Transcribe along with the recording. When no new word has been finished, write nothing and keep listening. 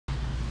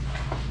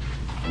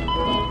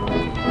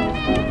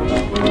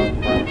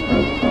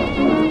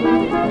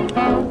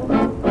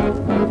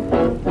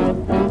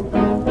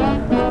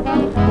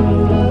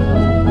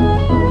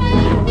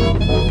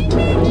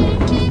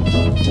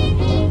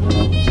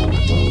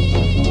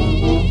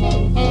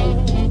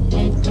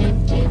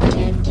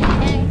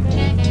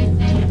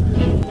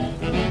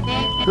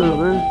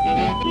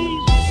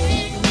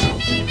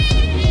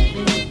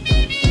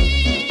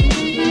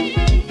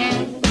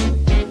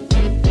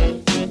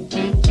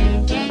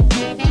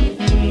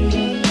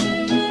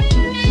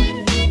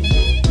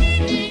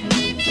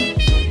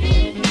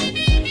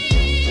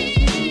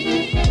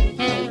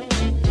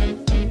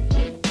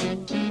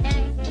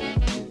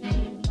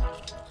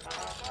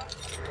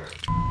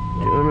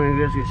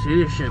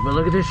see this shit, but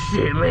look at this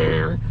shit,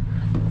 man.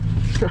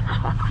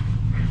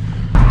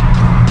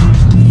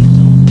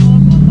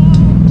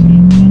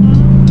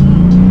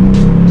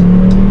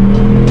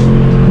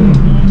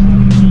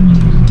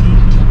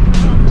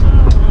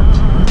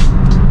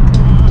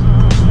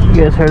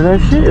 You guys heard that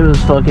shit? It was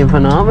fucking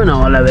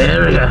phenomenal, a la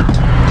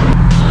verga.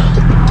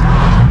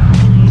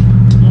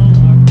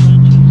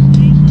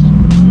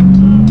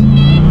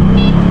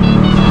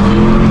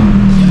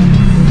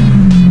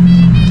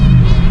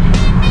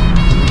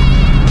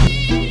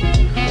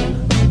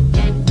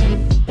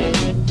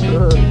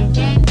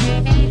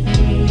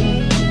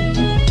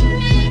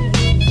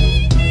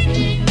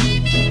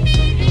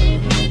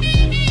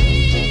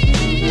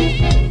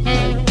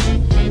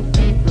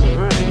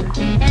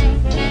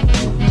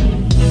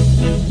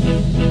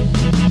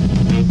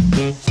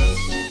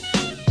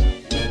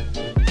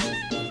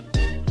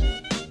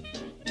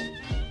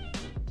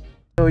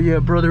 Oh yeah,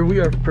 brother, we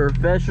are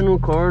professional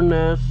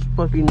car-ass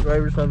fucking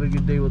drivers. Have a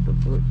good day. What the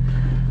fuck?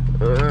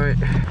 Alright.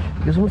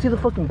 You guys wanna see the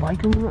fucking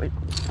bike on the right?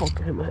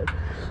 Fuck, I hit my head.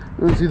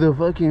 You wanna see the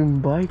fucking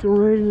bike on the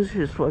right? This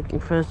shit's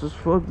fucking fast as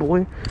fuck, boy.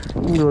 You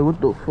can be like, what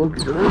the fuck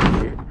is that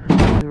shit?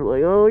 They're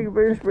like, oh, you're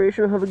very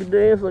inspirational. Have a good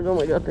day. It's like, oh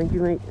my god, thank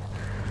you, mate.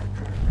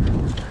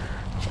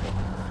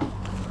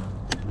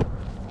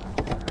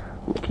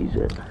 What the key's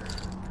at?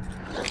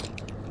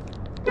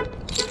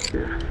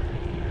 Yeah.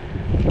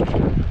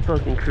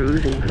 Fucking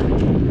cruising.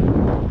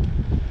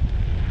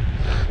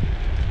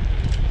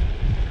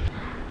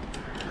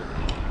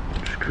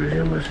 Just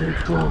cruising my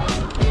 6 wall.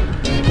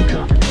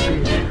 Dropping the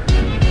speed.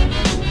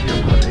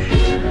 Jump on this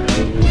shit.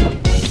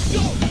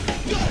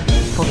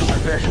 Fucking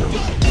professional.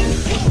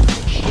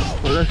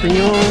 Hola,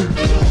 señor.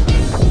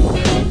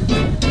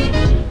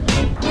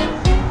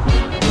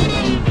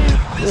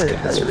 Look at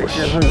that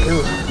shit on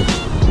camera.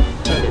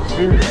 I can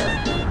see that.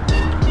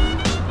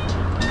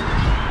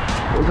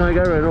 One time I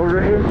got right over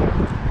here.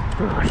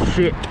 Oh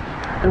shit.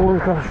 And one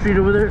across the street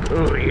over there.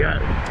 Oh my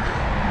god.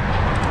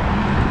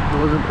 It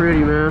wasn't pretty,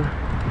 man.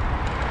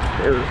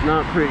 It was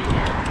not pretty.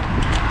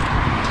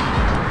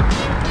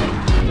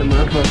 Am I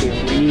fucking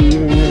weed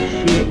in this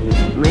shit,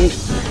 mate?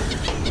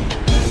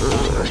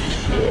 Oh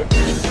shit.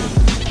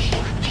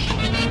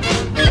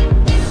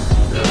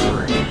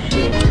 Oh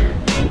shit.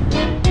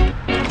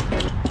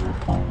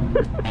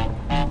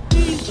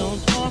 Please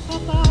don't talk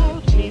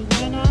about me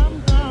when I'm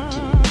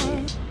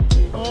gone.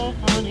 Oh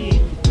honey,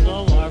 so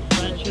our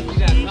friendship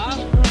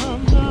from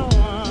now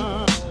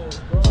on.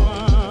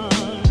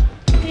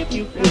 If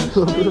you find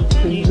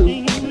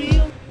anything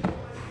real.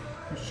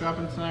 You're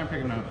shopping tonight or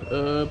picking up?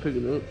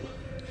 Picking up.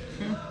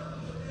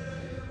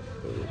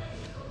 Okay.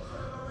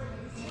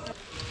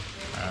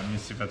 Let me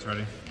see if that's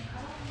ready.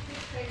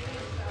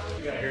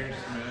 You got here in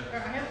just a minute. I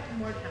have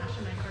more cash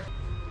in my car.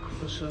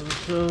 What's up,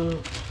 what's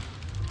up?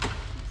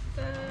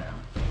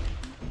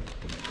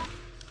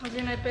 How's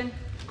your night been?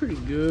 Pretty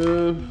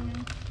good.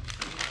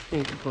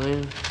 Can't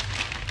complain.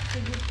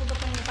 Did you pull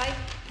up on your bike?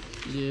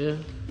 Yeah.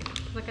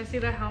 Like I see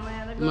the helmet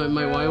and the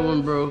My white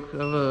one broke. I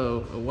have a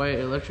white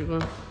electric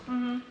one.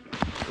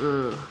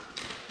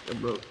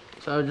 It broke.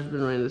 So I've just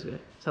been riding this guy.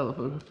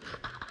 Telephone.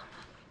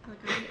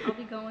 Okay, I'll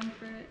be going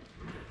for it.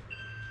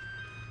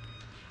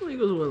 Well, he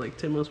goes what, like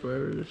 10 miles per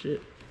hour and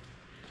shit.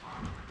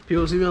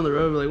 People see me on the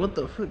road, like, what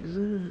the fuck is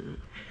that?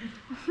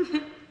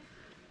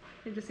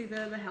 Did you see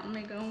the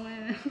helmet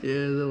going?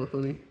 Yeah, that was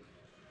funny.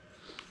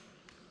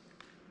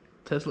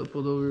 Tesla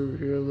pulled over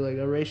here. I'm like,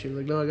 I'll race you. I'm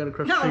like, no, I gotta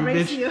cross the street,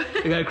 race bitch. you.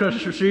 I gotta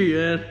cross the street,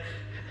 man.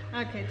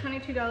 Okay,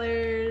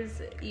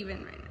 $22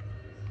 even right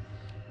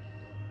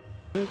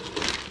now.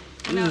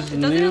 No, This is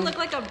doesn't new. it look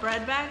like a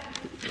bread bag?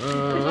 I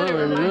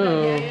don't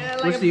know. Yeah,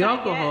 like What's a the baguette.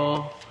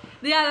 alcohol?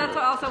 Yeah, that's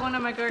what also one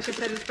of my coworkers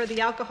said is for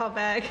the alcohol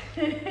bag.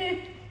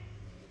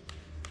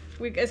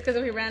 It's because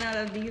we ran out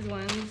of these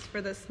ones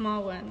for the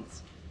small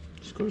ones.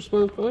 Just go to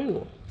Smart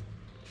Final.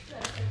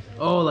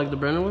 Oh, like the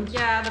branded ones?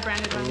 Yeah, the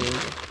branded ones.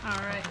 All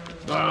right.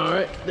 All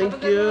right.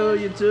 Thank you.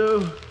 You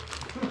too.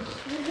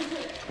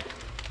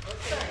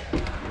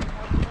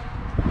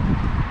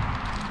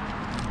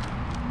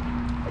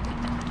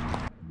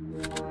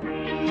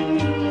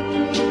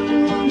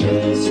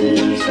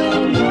 Missing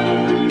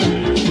someone.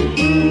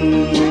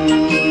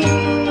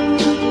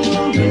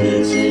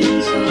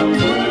 Missing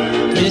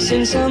someone.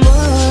 Missing someone.